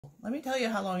let me tell you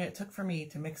how long it took for me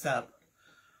to mix up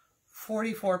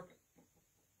 44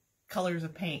 colors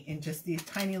of paint in just these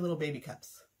tiny little baby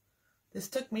cups. This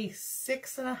took me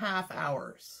 6.5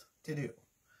 hours to do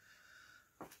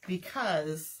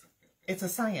because it's a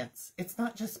science. It's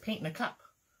not just paint in a cup.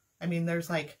 I mean, there's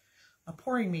like a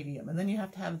pouring medium, and then you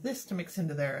have to have this to mix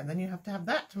into there, and then you have to have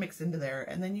that to mix into there,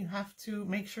 and then you have to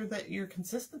make sure that your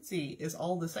consistency is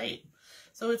all the same.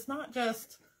 So it's not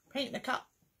just paint in a cup.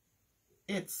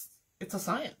 It's a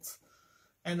science.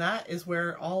 And that is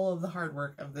where all of the hard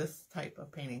work of this type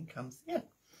of painting comes in.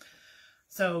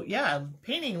 So yeah,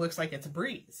 painting looks like it's a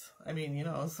breeze. I mean, you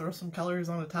know, throw some colors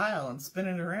on a tile and spin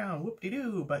it around,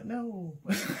 whoop-de-doo, but no.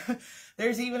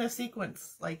 There's even a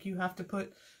sequence, like you have to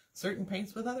put certain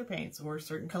paints with other paints or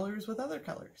certain colors with other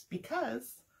colors,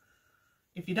 because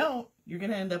if you don't, you're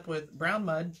going to end up with brown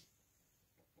mud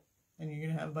and you're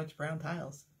going to have a bunch of brown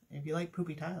tiles. And if you like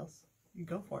poopy tiles, you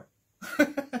go for it.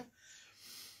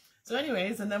 So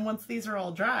anyways, and then once these are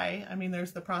all dry, I mean,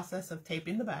 there's the process of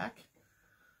taping the back.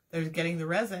 There's getting the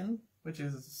resin, which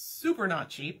is super not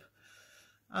cheap.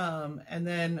 And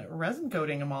then resin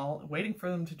coating them all, waiting for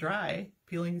them to dry,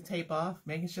 peeling the tape off,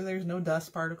 making sure there's no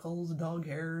dust particles, dog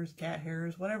hairs, cat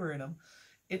hairs, whatever in them.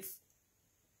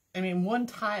 I mean, one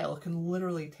tile can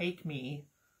literally take me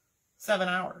 7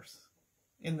 hours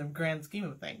in the grand scheme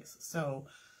of things. So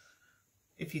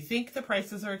if you think the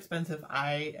prices are expensive,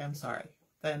 I am sorry.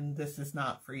 Then this is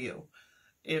not for you.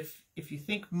 If you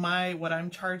think what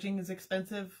I'm charging is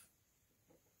expensive,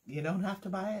 you don't have to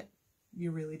buy it.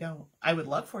 You really don't. I would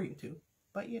love for you to,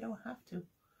 but you don't have to.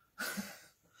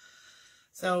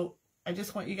 So I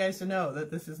just want you guys to know that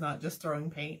this is not just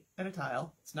throwing paint at a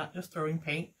tile. It's not just throwing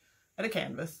paint at a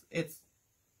canvas.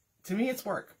 To me, it's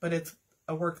work, but it's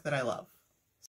a work that I love.